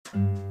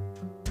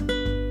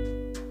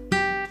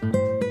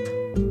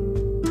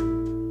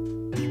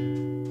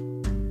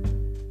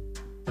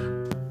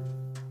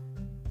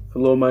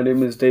Hello, my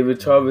name is David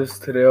Chavez.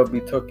 Today I'll be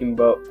talking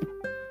about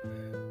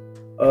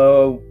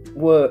uh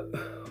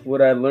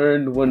what I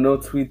learned, what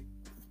notes we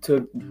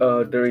took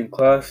during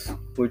class,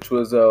 which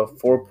was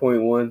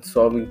 4.1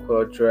 solving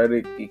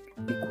quadratic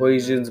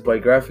equations by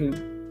graphing.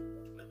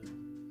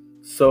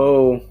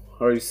 So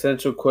our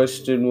essential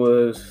question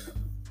was,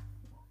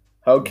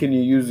 how can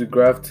you use a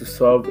graph to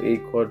solve a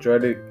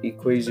quadratic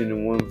equation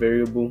in one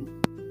variable?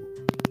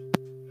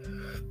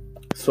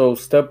 So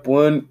step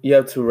 1, you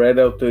have to write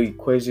out the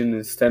equation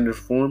in standard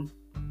form.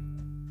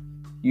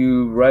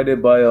 You write it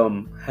by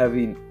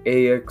having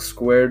ax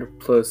squared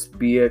plus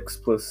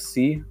bx plus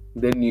c.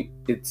 Then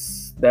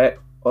it's that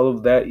all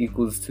of that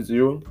equals to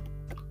 0.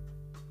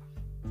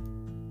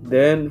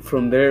 Then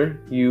from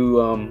there you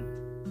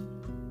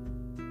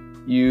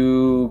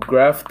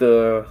graph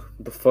the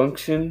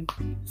function.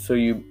 So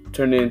you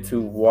turn it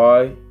into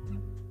y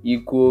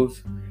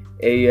equals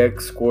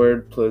ax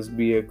squared plus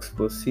bx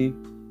plus c.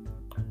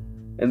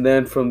 And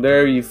then from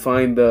there you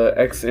find the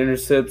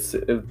x-intercepts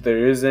if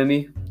there is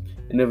any,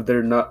 and if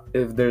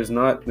there's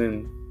not,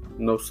 then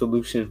no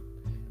solution.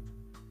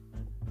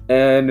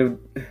 And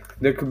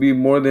there could be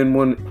more than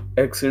one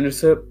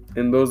x-intercept,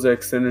 and those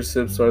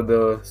x-intercepts are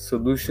the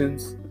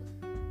solutions.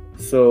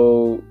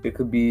 So it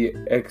could be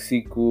x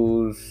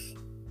equals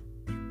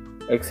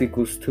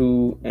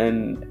 2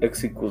 and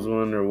x equals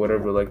 1 or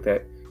whatever like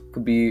that.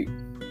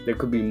 There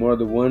could be more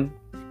than one.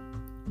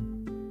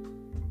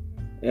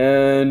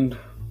 And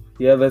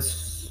yeah,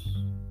 that's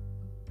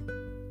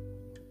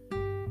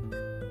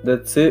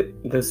it.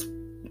 That's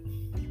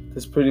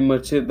pretty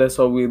much it. That's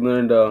all we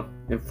learned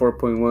in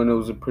 4.1. It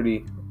was a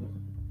pretty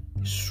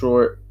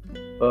short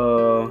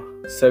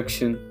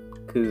section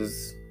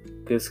because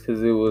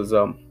it was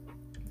an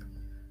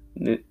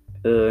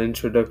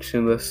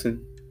introduction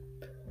lesson.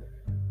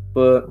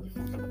 But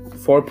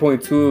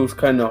 4.2 was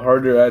kind of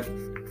harder.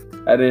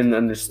 I didn't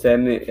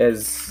understand it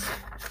as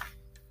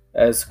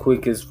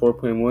quick as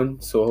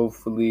 4.1. So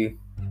hopefully,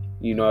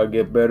 I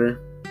get better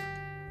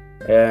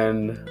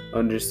and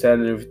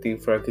understand everything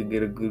for I could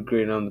get a good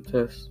grade on the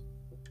test.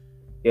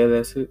 Yeah,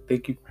 that's it.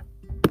 Thank you.